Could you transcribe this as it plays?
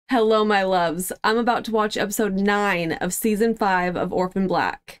Hello, my loves. I'm about to watch episode 9 of season 5 of Orphan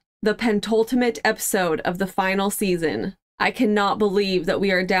Black, the pentultimate episode of the final season. I cannot believe that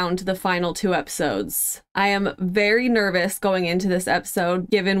we are down to the final 2 episodes. I am very nervous going into this episode,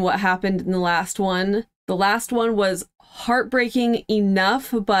 given what happened in the last one. The last one was heartbreaking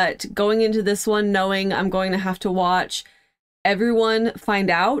enough, but going into this one knowing I'm going to have to watch everyone find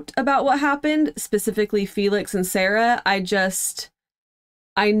out about what happened, specifically Felix and Sarah,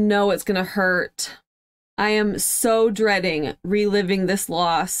 I know it's gonna hurt. I am so dreading reliving this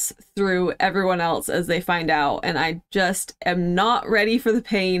loss through everyone else as they find out, and I just am not ready for the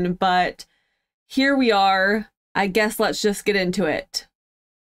pain, but here we are. I guess let's just get into it.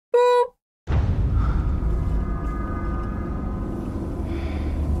 Boop!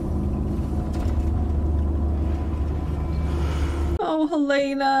 Oh,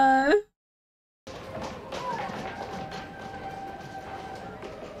 Helena.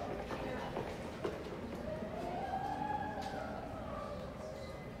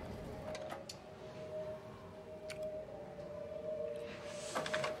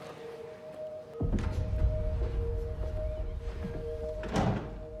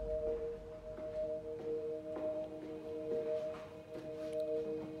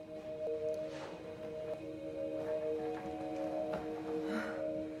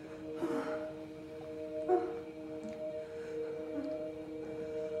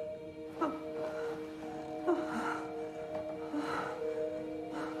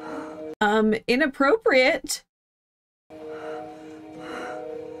 Inappropriate.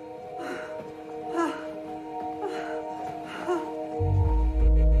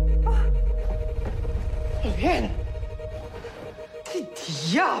 Bien. Ty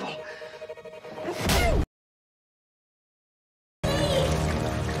diablo!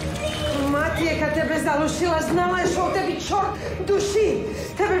 Matijeka tebe zalušila, znala je što u tebi čort duši.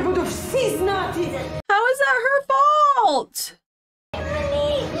 Tebe budu vsi znati. How is that her fault?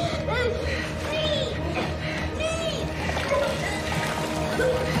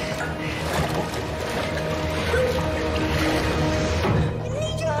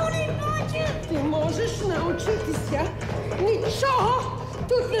 Možeš naučiti se, ničoho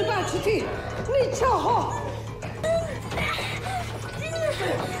тут не бачити, нічого.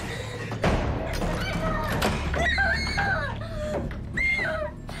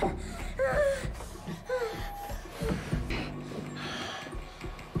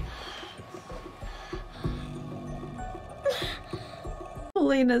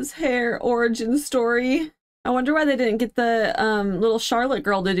 Helena's hair origin story. I wonder why they didn't get the little Charlotte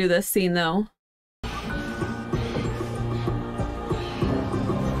girl to do this scene though.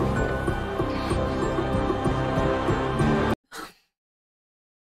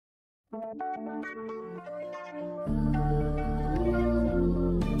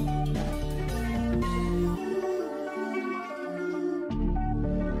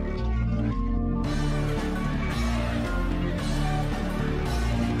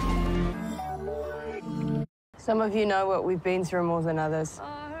 Some of you know what we've been through more than others.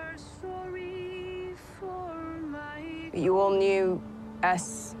 But you all knew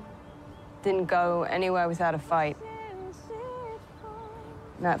S didn't go anywhere without a fight.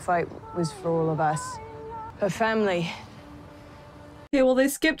 And that fight was for all of us. Her family. Okay, well, they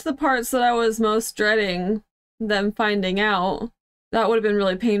skipped the parts that I was most dreading them finding out. That would have been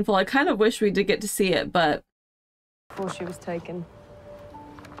really painful. I kind of wish we did get to see it, but... Before she was taken.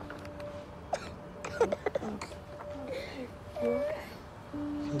 You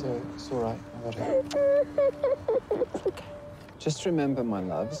can do it. It's all right. I got it. Okay. Just remember, my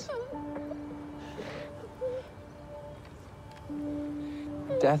loves.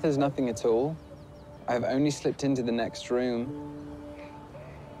 Death is nothing at all. I have only slipped into the next room.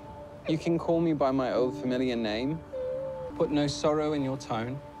 You can call me by my old familiar name. Put no sorrow in your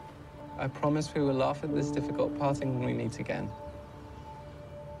tone. I promise we will laugh at this difficult parting when we meet again.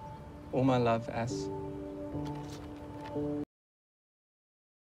 All my love, S.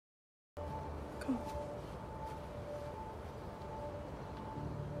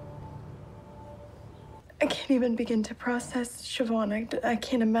 I can't even begin to process Siobhan. I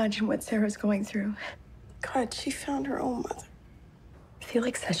can't imagine what Sarah's going through. God, she found her own mother.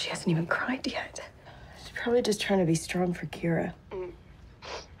 Felix says she hasn't even cried yet. She's probably just trying to be strong for Kira.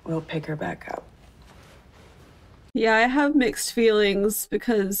 We'll pick her back up. Yeah, I have mixed feelings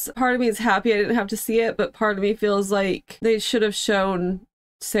because part of me is happy I didn't have to see it, but part of me feels like they should have shown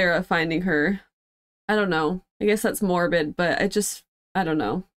Sarah finding her. I don't know. I guess that's morbid, but I don't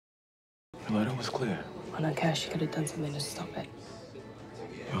know. The letter was clear. Well, no, Cash, you could have done something to stop it.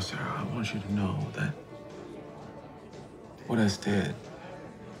 Yo, Sarah, I want you to know that what I did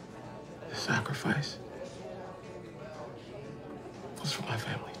sacrifice was for my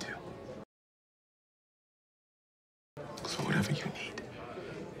family, too. So whatever you need,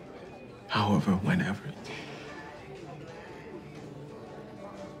 however, whenever.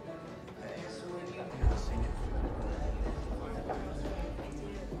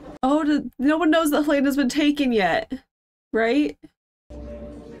 Oh, no one knows that Helena's been taken yet, right?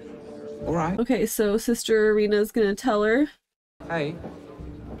 All right. Okay, so Sister Irina's gonna tell her. Hey.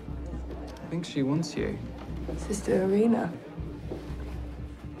 I think she wants you. Sister Irina.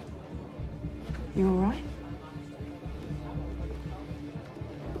 You all right?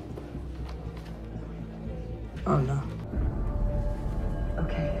 Oh, no.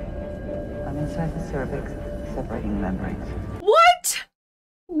 Okay. I'm inside the cervix, separating the membranes. What?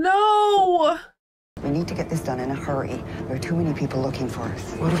 No! We need to get this done in a hurry. There are too many people looking for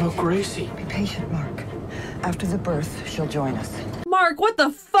us. What about Gracie? Be patient, Mark. After the birth, she'll join us. Mark, what the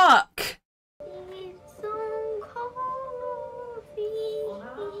fuck?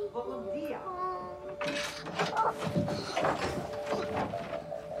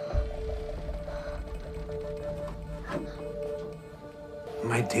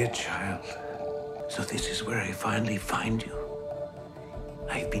 My dear child, so this is where I finally find you.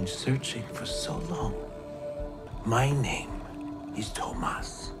 I've been searching for so long. My name is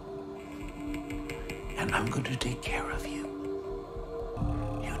Tomas, and I'm going to take care of you.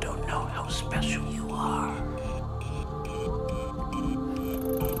 You don't know how special you are.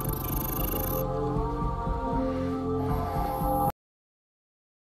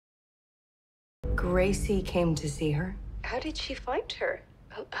 Gracie came to see her. How did she find her?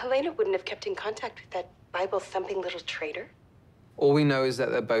 Helena wouldn't have kept in contact with that Bible-thumping little traitor. All we know is that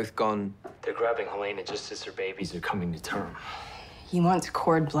they're both gone. They're grabbing Helena just as her babies are coming to term. He wants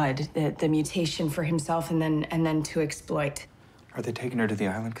cord blood, the mutation for himself, and then to exploit. Are they taking her to the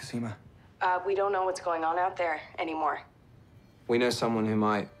island, Cosima? We don't know what's going on out there anymore. We know someone who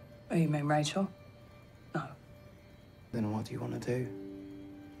might. Oh, you mean Rachel? No. Then what do you want to do?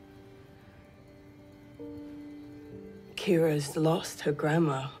 Kira's lost her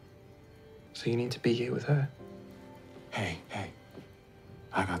grandma. So you need to be here with her. Hey.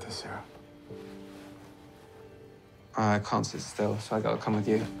 I got this, Sarah. I can't sit still, so I gotta come with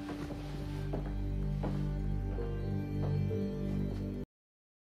you.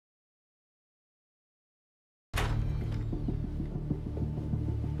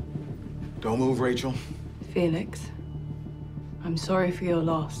 Don't move, Rachel. Felix, I'm sorry for your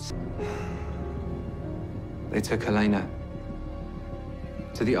loss. They took Helena.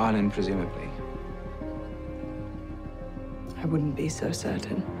 To the island, presumably. I wouldn't be so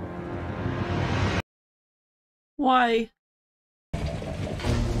certain. Why?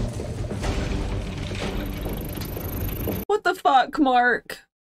 What the fuck, Mark?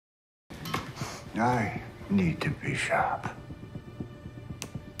 I need to be sharp.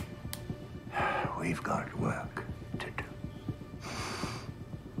 We've got work to do.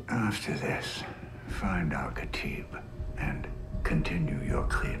 After this, find Al-Khatib and continue your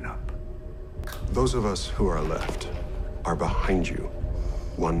cleanup. Those of us who are left are behind you,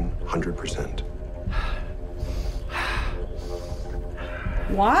 100%.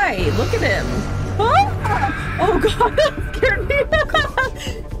 Why? Look at him. Oh, oh God, that scared me.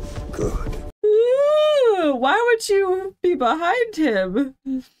 Good. Ooh, why would you be behind him?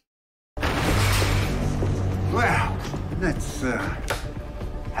 Well, let's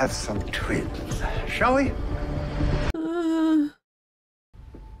have some twins, shall we?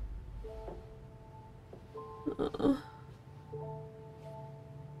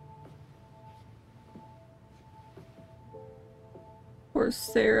 Poor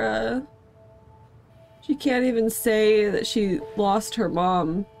Sarah. She can't even say that she lost her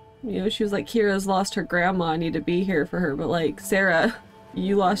mom. You know, she was like, Kira's lost her grandma, I need to be here for her. But like, Sarah,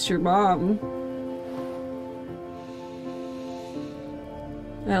 you lost your mom.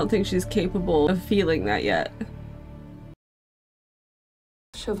 I don't think she's capable of feeling that yet.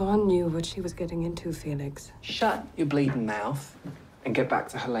 Siobhan knew what she was getting into, Felix. Shut your bleeding mouth and get back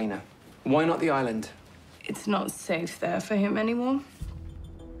to Helena. Why not the island? It's not safe there for him anymore.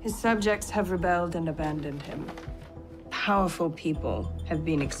 His subjects have rebelled and abandoned him. Powerful people have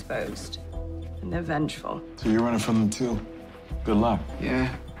been exposed, and they're vengeful. So you're running from them too? Good luck.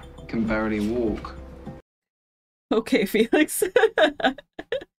 Yeah, can barely walk. Okay, Felix.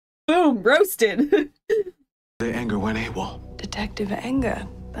 Boom, roasted. The anger went AWOL. Detective Anger,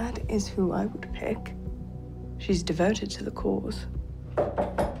 that is who I would pick. She's devoted to the cause.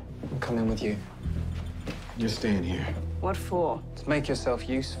 I'm coming with you. You're staying here. What for? To make yourself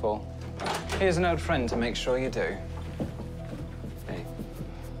useful. Here's an old friend to make sure you do. Hey.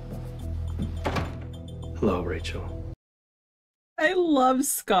 Hello, Rachel. I love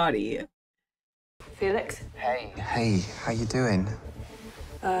Scotty. Felix? Hey. Hey, how you doing?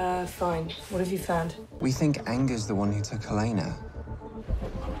 Fine. What have you found? We think Anger's the one who took Helena.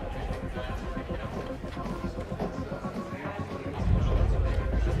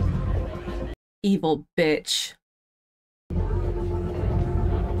 Evil bitch.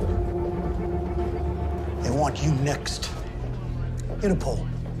 They want you next. Interpol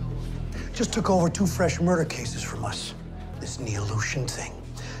just took over 2 fresh murder cases from us. This Neolution thing.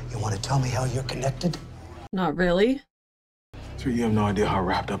 You want to tell me how you're connected? Not really. So you have no idea how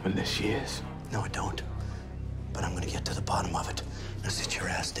wrapped up in this she is? No, I don't. But I'm gonna get to the bottom of it. Now sit your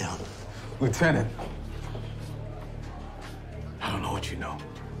ass down. Lieutenant. I don't know what you know.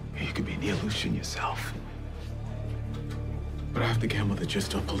 You could be Neolution yourself. But I have to gamble the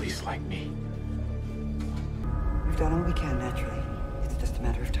gist of police like me. We've done all we can, naturally. It's just a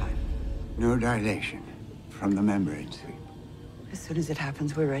matter of time. No dilation from the membrane sweep. As soon as it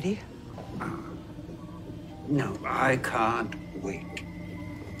happens, we're ready. No, I can't wait.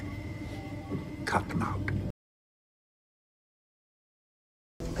 Cut them out.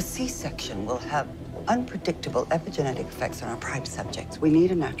 A C-section will have unpredictable epigenetic effects on our prime subjects. We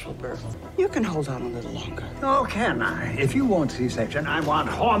need a natural birth. You can hold on a little longer. Oh, can I? If you want C-section, I want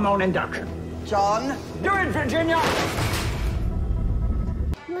hormone induction. John? Do it, Virginia!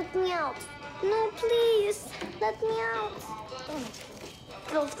 Let me out. No, please. Let me out.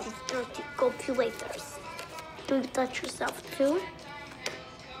 Filthy, dirty copulators. Do you touch yourself too?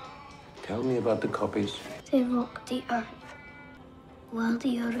 Tell me about the copies. They walk the earth, while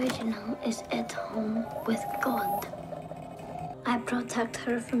the original is at home with God. I protect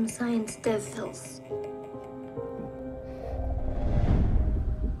her from science devils.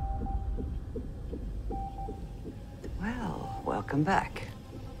 Well, welcome back.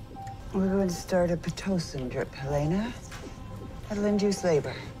 We're going to start a Pitocin drip, Helena. That'll induce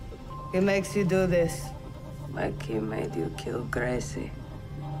labor. He makes you do this. Like he made you kill Gracie.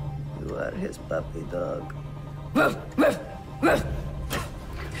 You are his puppy dog.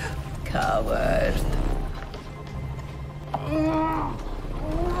 Coward.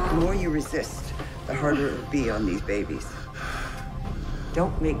 The more you resist, the harder it will be on these babies.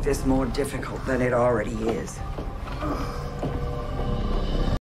 Don't make this more difficult than it already is.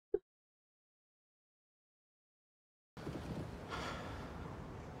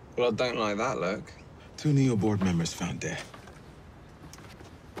 Well, I don't like that look. 2 Neo board members found dead.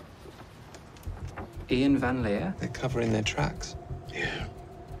 Ian Van Leer? They're covering their tracks. Yeah.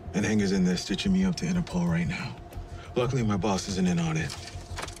 And Anger's in there stitching me up to Interpol right now. Luckily, my boss isn't in on it.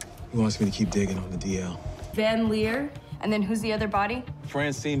 He wants me to keep digging on the DL. Van Leer? And then who's the other body?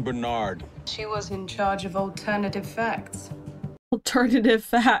 Francine Bernard. She was in charge of alternative facts. Alternative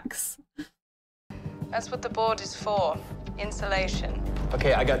facts. That's what the board is for. Insulation.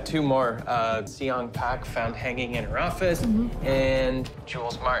 Okay, I got 2 more. Seong Pak found hanging in her office, and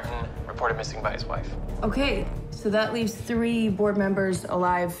Jules Martin reported missing by his wife. Okay, so that leaves 3 board members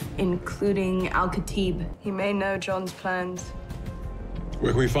alive, including Al-Khatib. He may know John's plans.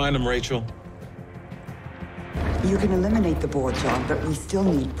 Where can we find him, Rachel? You can eliminate the board, John, but we still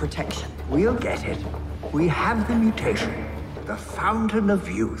need protection. We'll get it. We have the mutation, the fountain of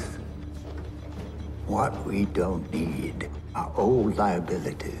youth. What we don't need are old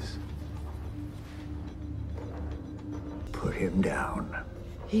liabilities. Put him down.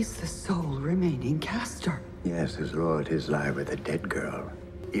 He's the sole remaining caster. Yes, his loyalties lie with a dead girl.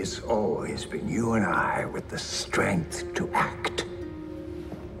 It's always been you and I with the strength to act.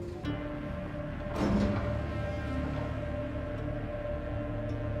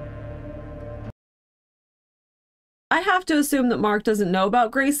 I have to assume that Mark doesn't know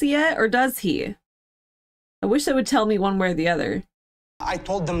about Gracie yet, or does he? I wish they would tell me one way or the other. I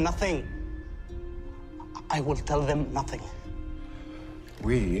told them nothing. I will tell them nothing.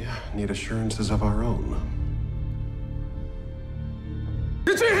 We need assurances of our own.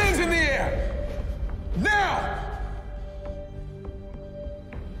 Get your hands in the air! Now!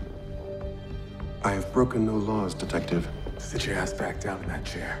 I have broken no laws, Detective. Sit your ass back down in that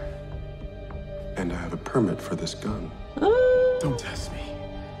chair. And I have a permit for this gun. Don't test me.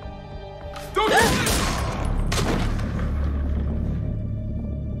 Don't test me!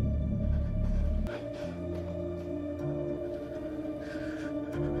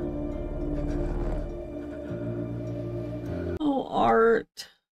 Oh, Art.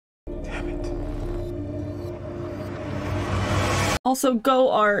 Damn it. Also, go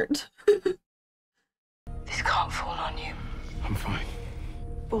Art. This can't fall on you. I'm fine.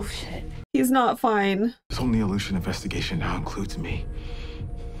 Bullshit. He's not fine. This whole Neolution investigation now includes me.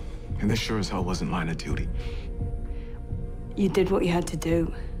 And this sure as hell wasn't line of duty. You did what you had to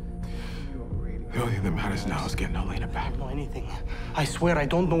do. The only thing that matters now is getting Elena back. I don't know anything. I swear I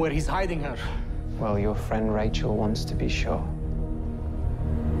don't know where he's hiding her. Well, your friend Rachel wants to be sure.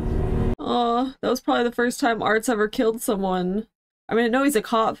 Oh, that was probably the first time Art's ever killed someone. I mean, I know he's a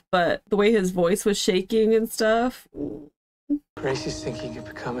cop, but the way his voice was shaking and stuff. Gracie's thinking of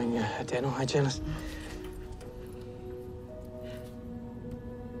becoming a dental hygienist.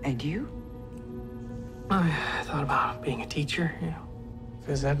 And you? I thought about being a teacher, you know,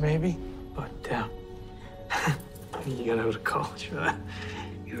 phys ed maybe, but you got out of college for that.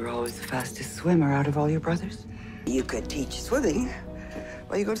 You were always the fastest swimmer out of all your brothers. You could teach swimming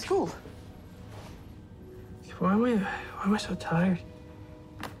while you go to school. Why am I so tired?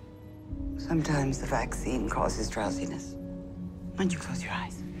 Sometimes the vaccine causes drowsiness. Why don't you close your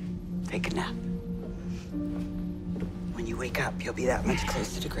eyes? Take a nap. When you wake up, you'll be that much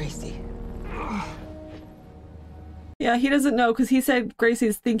closer to Gracie. Yeah, he doesn't know because he said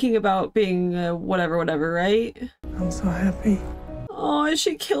Gracie's thinking about being whatever, right? I'm so happy. Oh, is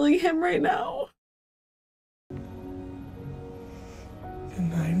she killing him right now? Good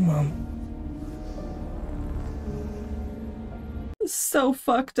night, Mom. So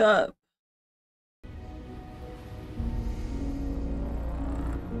fucked up.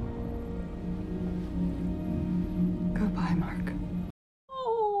 Goodbye, Mark.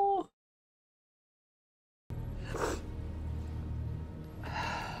 Oh.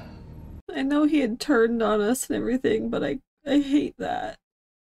 I know he had turned on us and everything, but I hate that.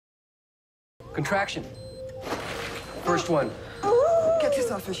 Contraction. First one. Get this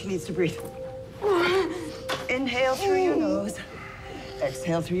off her. She needs to breathe. Inhale through your nose.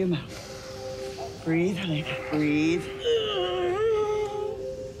 Exhale through your mouth. Breathe, Helena. Breathe.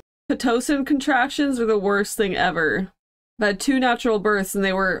 Pitocin contractions are the worst thing ever. I've had 2 natural births and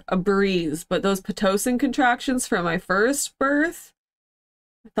they were a breeze, but those Pitocin contractions from my first birth,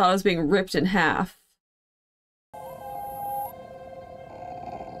 I thought I was being ripped in half.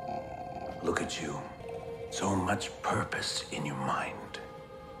 Look at you. So much purpose in your mind.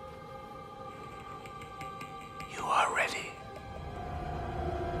 You are ready.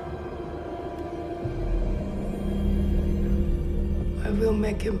 I will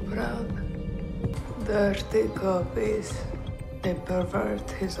make him proud. Dirty copies. They pervert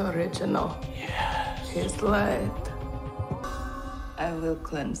his original. Yes. His light. I will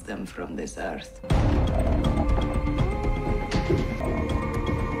cleanse them from this earth.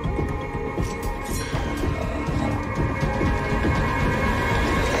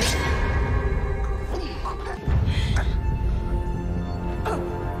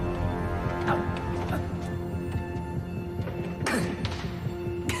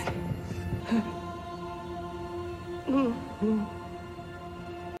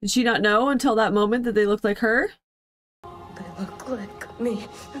 Did she not know until that moment that they looked like her? They look like me.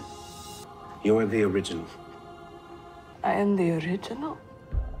 You're the original. I am the original.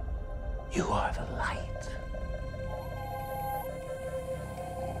 You are the light.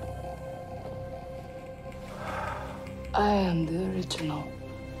 I am the original.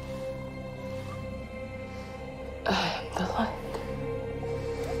 I am the light.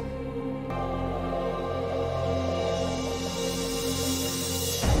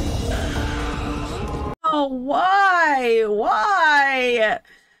 Oh, why? Why?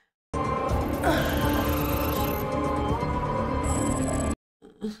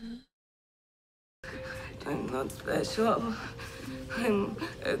 I'm not special. I'm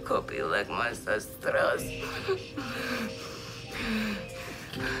a copy like my sisters.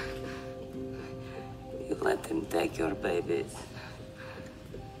 You let him take your babies.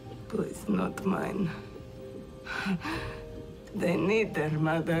 Please, not mine. They need their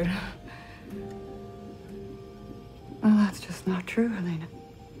mother. Well, that's just not true, Helena.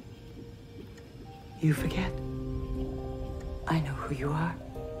 You forget. I know who you are.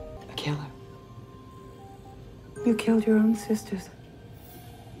 A killer. You killed your own sisters.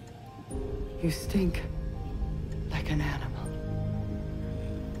 You stink like an animal.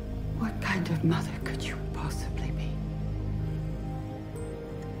 What kind of mother could you possibly be?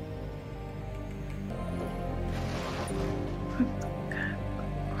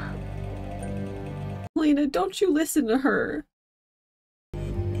 Lena, don't you listen to her.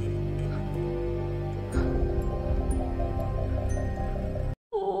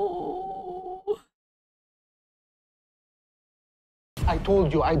 Oh. I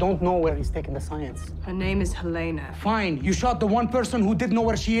told you, I don't know where he's taking the science. Her name is Helena. Fine, you shot the one person who did know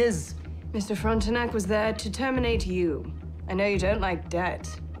where she is. Mr. Frontenac was there to terminate you. I know you don't like debt.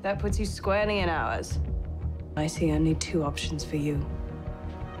 That puts you squarely in ours. I see only 2 options for you.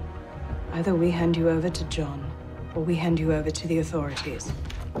 Either we hand you over to John, or we hand you over to the authorities.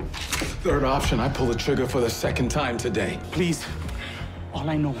 Third option, I pull the trigger for the second time today. Please. All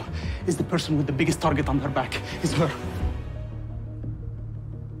I know is the person with the biggest target on her back is her.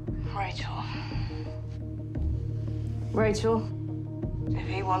 Rachel. Rachel, if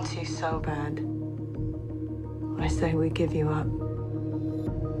he wants you so bad, I say we give you up.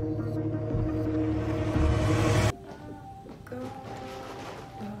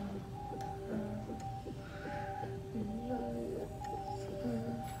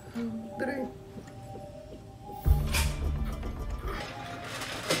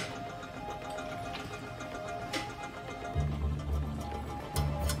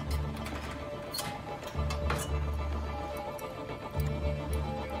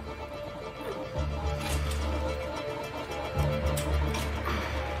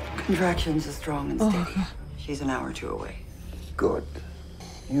 Contractions are strong and steady. She's an hour or two away. Good.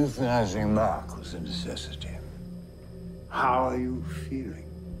 Euthanizing Mark was a necessity. How are you feeling?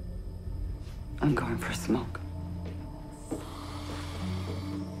 I'm going for a smoke.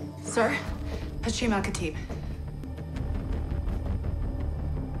 Sir, Hashim Al-Khatib.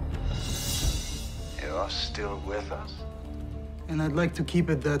 You're still with us? And I'd like to keep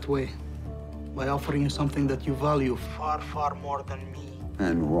it that way by offering you something that you value far, far more than me.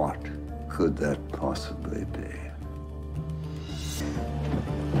 And what could that possibly be?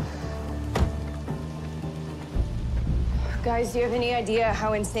 Guys, do you have any idea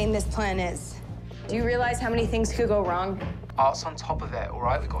how insane this plan is? Do you realize how many things could go wrong? Art's on top of it, all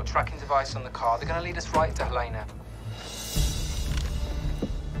right? We've got a tracking device on the car. They're gonna lead us right to Helena.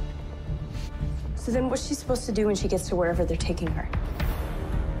 So then what's she supposed to do when she gets to wherever they're taking her?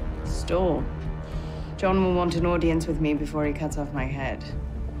 Stall. John will want an audience with me before he cuts off my head.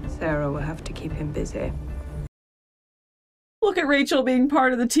 Sarah will have to keep him busy. Look at Rachel being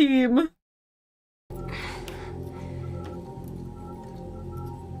part of the team.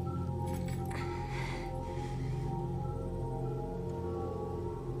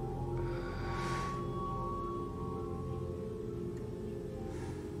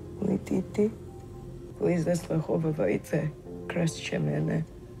 Lетите, изяслаховувайте краще мене.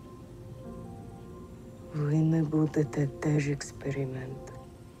 Ви не будете теж експеримент.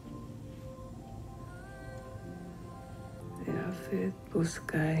 Я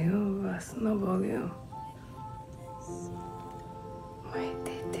відпускаю вас на волю. Мої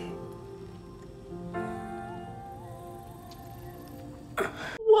діти.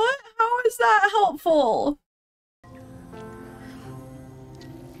 What? How is that helpful?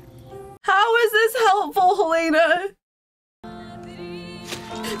 How is this helpful, Helena?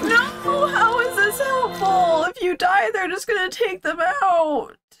 No! How is this helpful? If you die, they're just gonna take them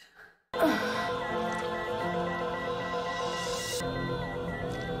out.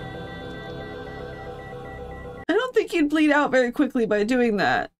 I don't think you'd bleed out very quickly by doing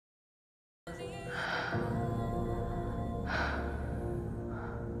that.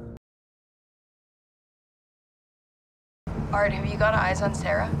 Art, have you got eyes on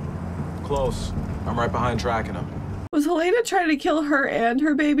Sarah? Close. I'm right behind tracking him. Was Helena trying to kill her and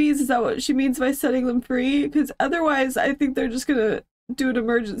her babies? Is that what she means by setting them free? Because otherwise, I think they're just gonna do an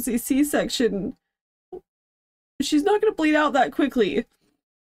emergency C-section. She's not gonna bleed out that quickly.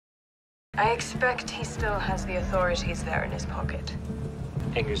 I expect he still has the authorities there in his pocket.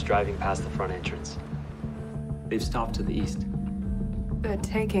 Anger's driving past the front entrance. They've stopped to the east. They're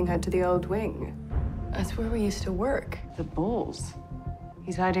taking her to the old wing. That's where we used to work. The Bulls.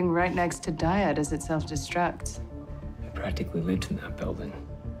 He's hiding right next to Dyad as it self-destructs. I practically lived in that building.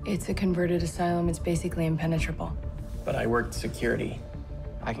 It's a converted asylum. It's basically impenetrable. But I worked security.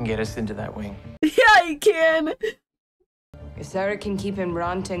 I can get us into that wing. Yeah, you can! If Sarah can keep him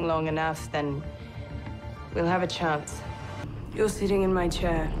ranting long enough, then we'll have a chance. You're sitting in my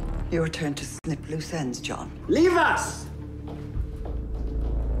chair. Your turn to snip loose ends, John. Leave us!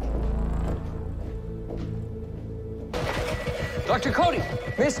 Dr. Cody!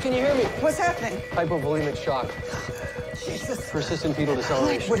 Miss, can you hear me? What's happening? Hypovolemic shock. Jesus. Persistent fetal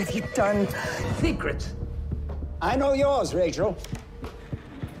deceleration. What have you done? Secret. I know yours, Rachel.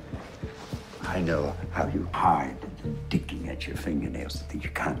 I know how you hide digging at your fingernails so that you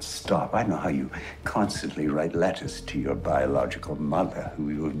can't stop. I know how you constantly write letters to your biological mother, who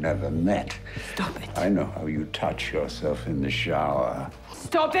you've never met. Stop it. I know how you touch yourself in the shower.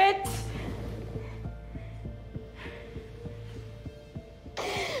 Stop it!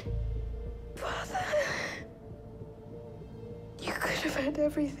 Father, you could have had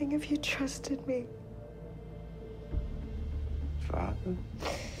everything if you trusted me. Father?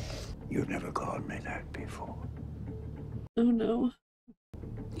 You've never called me that before. Oh no.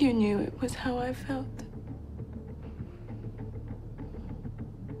 You knew it was how I felt.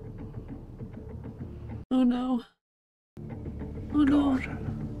 Oh no. Oh no.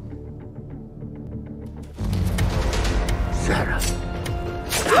 Sarah.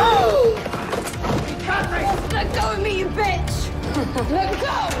 Let go of me, you bitch! Let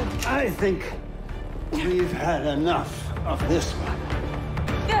go! I think we've had enough of this one.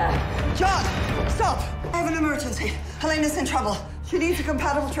 John, stop! I have an emergency. Helena's in trouble. She needs a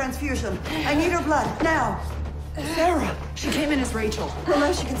compatible transfusion. I need her blood, now. Sarah! She came in as Rachel.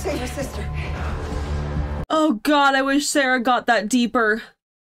 Unless she can save her sister. Oh god, I wish Sarah got that deeper.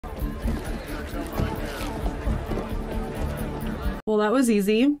 Well, that was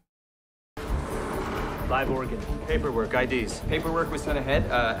easy. Live organ. Paperwork, IDs. Paperwork was sent ahead.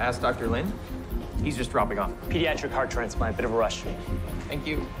 Ask Dr. Lin. He's just dropping off. Pediatric heart transplant, bit of a rush. Thank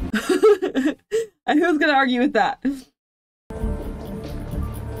you. And who's gonna argue with that?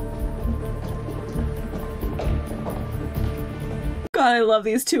 God, I love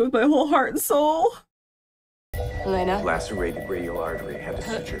these two with my whole heart and soul. Helena? Lacerated radial artery. Had to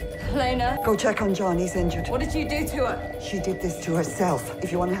suture. Helena? Go check on John, he's injured. What did you do to her? She did this to herself.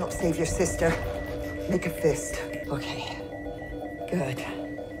 If you want to help save your sister, make a fist. Okay. Good.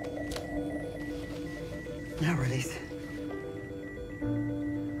 Now release.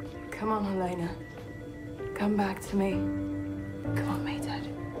 Come on, Helena. Come back to me. Come on,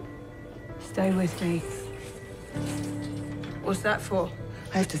 Mated. Stay with me. What's that for?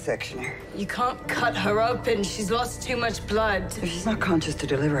 I have to section her. You can't cut her open. She's lost too much blood. If she's not conscious to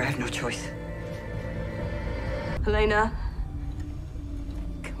deliver, I have no choice. Helena.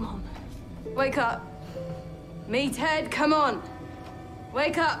 Come on. Wake up. Meathead, come on.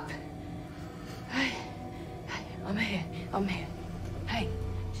 Wake up. Hey. Hey, I'm here. I'm here. Hey.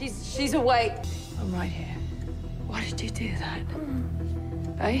 She's awake. I'm right here. Why did you do that?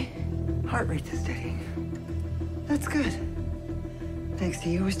 Hey? Heart rate is steady. That's good. Thanks to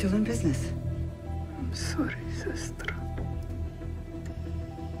you, we're still in business. I'm sorry, sister.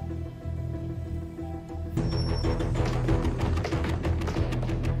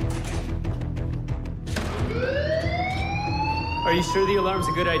 Are you sure the alarm's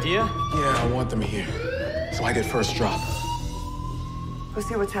a good idea? Yeah, I want them here. So I get first drop. Go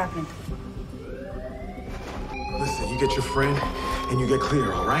see what's happening. Listen, you get your friend and you get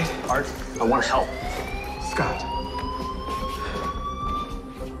clear, all right? Art, I want to help. Scott.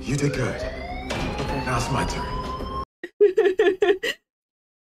 You did good. Now it's my turn.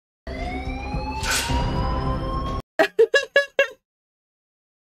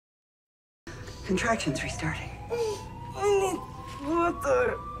 Contractions restarting. I need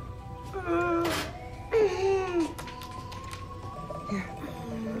water. Here.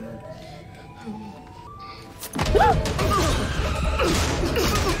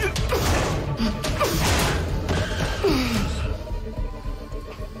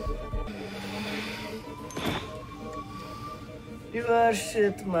 You are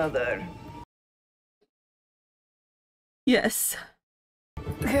shit, mother. Yes.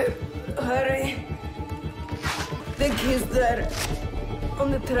 Okay, hurry. The keys there.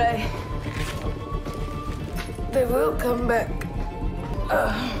 On the tray. They will come back.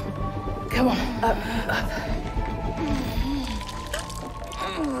 Come on, up, up.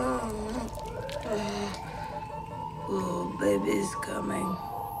 Oh, baby's coming.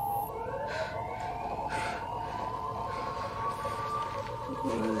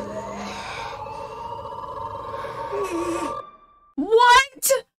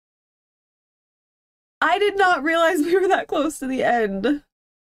 What? I did not realize we were that close to the end.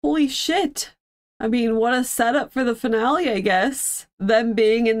 Holy shit. I mean, what a setup for the finale, I guess. Them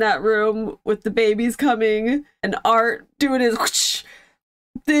being in that room with the babies coming and Art doing his whoosh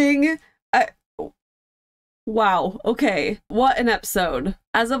thing. Wow, okay. What an episode.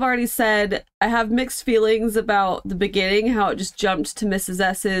 As I've already said, I have mixed feelings about the beginning, how it just jumped to Mrs.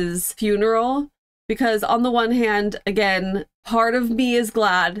 S's funeral. Because on the one hand, again, part of me is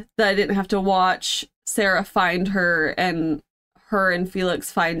glad that I didn't have to watch Sarah find her and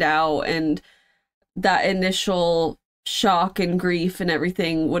Felix find out, and that initial shock and grief and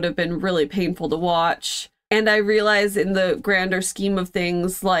everything would have been really painful to watch. And I realize in the grander scheme of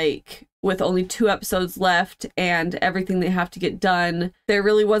things, like with only 2 episodes left and everything they have to get done, there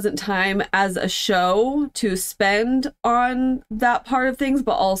really wasn't time as a show to spend on that part of things,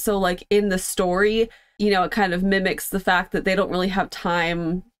 but also like in the story, you know, it kind of mimics the fact that they don't really have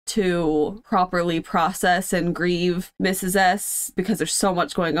time to properly process and grieve Mrs. S because there's so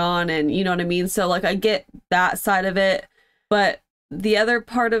much going on, and you know what I mean? So like I get that side of it, but the other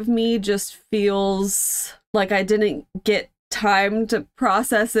part of me just feels like I didn't get time to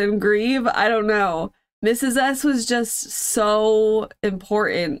process and grieve. I don't know. Mrs. S was just so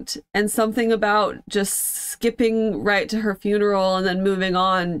important, and something about just skipping right to her funeral and then moving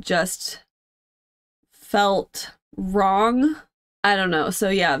on just felt wrong. I don't know. So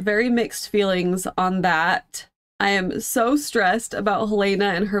yeah, very mixed feelings on that. I am so stressed about Helena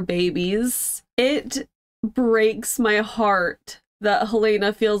and her babies. It breaks my heart that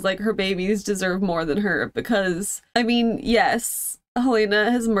Helena feels like her babies deserve more than her, because, I mean, yes, Helena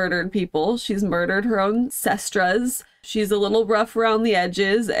has murdered people. She's murdered her own sestras. She's a little rough around the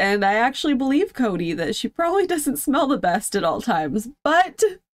edges, and I actually believe Cody that she probably doesn't smell the best at all times, but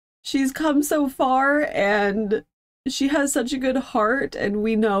she's come so far and she has such a good heart, and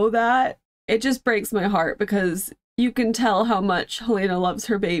we know that. It just breaks my heart because you can tell how much Helena loves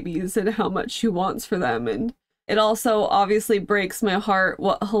her babies and how much she wants for them, and it also obviously breaks my heart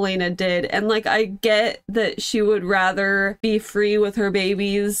what Helena did. And like, I get that she would rather be free with her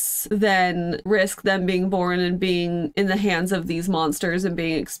babies than risk them being born and being in the hands of these monsters and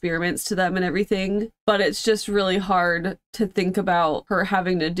being experiments to them and everything. But it's just really hard to think about her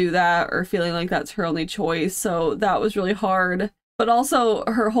having to do that or feeling like that's her only choice. So that was really hard. But also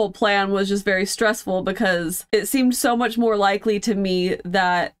her whole plan was just very stressful because it seemed so much more likely to me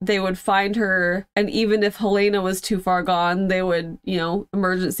that they would find her, and even if Helena was too far gone, they would, you know,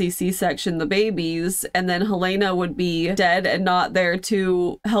 emergency C-section the babies, and then Helena would be dead and not there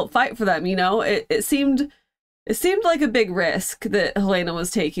to help fight for them, you know? It seemed like a big risk that Helena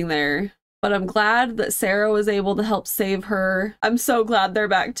was taking there. But I'm glad that Sarah was able to help save her. I'm so glad they're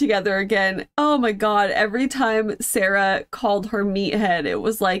back together again. Oh my god, every time Sarah called her meathead, it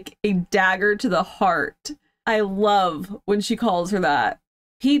was like a dagger to the heart. I love when she calls her that.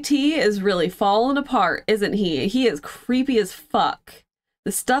 PT is really falling apart, isn't he? He is creepy as fuck.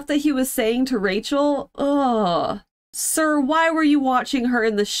 The stuff that he was saying to Rachel, ugh. Sir, why were you watching her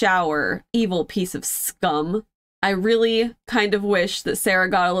in the shower? Evil piece of scum. I really kind of wish that Sarah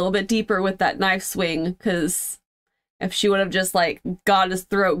got a little bit deeper with that knife swing, because if she would have just like got his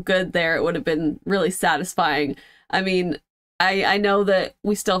throat good there, it would have been really satisfying. I mean, I know that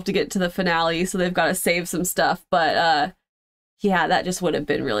we still have to get to the finale, so they've got to save some stuff, but yeah, that just would have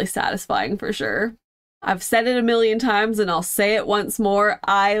been really satisfying for sure. I've said it a million times and I'll say it once more.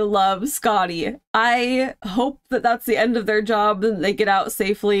 I love Scotty. I hope that that's the end of their job and they get out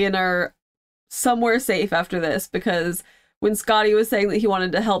safely and are somewhere safe after this, because when Scotty was saying that he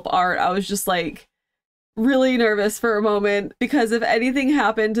wanted to help Art, I was just like really nervous for a moment, because if anything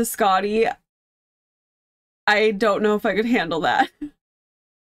happened to Scotty, I don't know if I could handle that.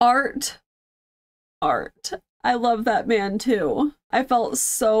 Art. I love that man too. I felt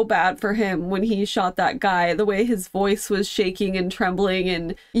so bad for him when he shot that guy, the way his voice was shaking and trembling,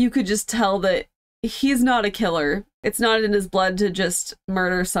 and you could just tell that he's not a killer. It's not in his blood to just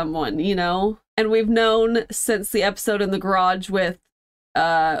murder someone, you know? And we've known since the episode in the garage with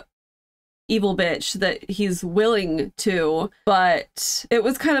Evil Bitch that he's willing to, but it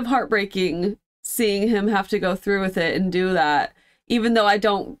was kind of heartbreaking seeing him have to go through with it and do that. Even though I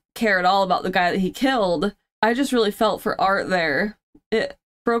don't care at all about the guy that he killed, I just really felt for Art there. It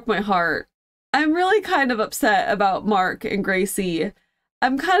broke my heart. I'm really kind of upset about Mark and Gracie.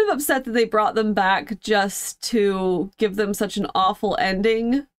 I'm kind of upset that they brought them back just to give them such an awful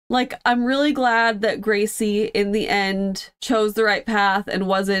ending. Like, I'm really glad that Gracie, in the end, chose the right path and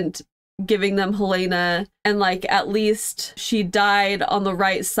wasn't giving them Helena, and, like, at least she died on the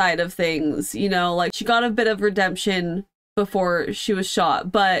right side of things, you know? Like, she got a bit of redemption before she was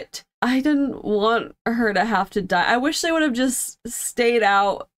shot, but I didn't want her to have to die. I wish they would have just stayed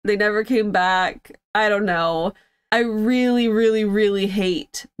out. They never came back. I don't know. I really, really, really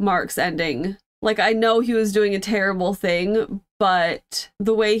hate Mark's ending. Like, I know he was doing a terrible thing, but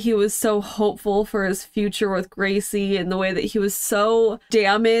the way he was so hopeful for his future with Gracie, and the way that he was so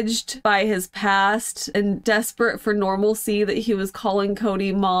damaged by his past and desperate for normalcy, that he was calling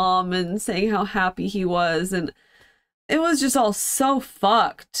Cody mom and saying how happy he was, and it was just all so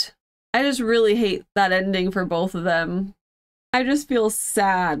fucked. I just really hate that ending for both of them. I just feel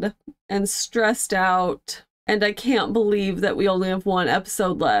sad and stressed out, and I can't believe that we only have one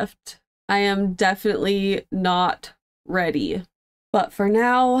episode left. I am definitely not ready. But for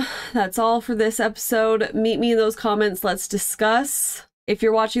now, that's all for this episode. Meet me in those comments, let's discuss. If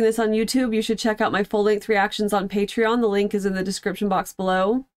you're watching this on YouTube, you should check out my full-length reactions on Patreon. The link is in the description box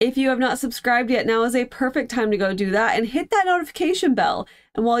below. If you have not subscribed yet, now is a perfect time to go do that and hit that notification bell.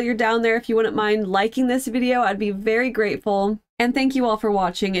 And while you're down there, if you wouldn't mind liking this video, I'd be very grateful. And thank you all for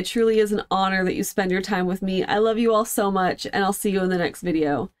watching. It truly is an honor that you spend your time with me. I love you all so much, and I'll see you in the next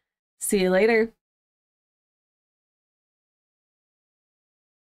video. See you later.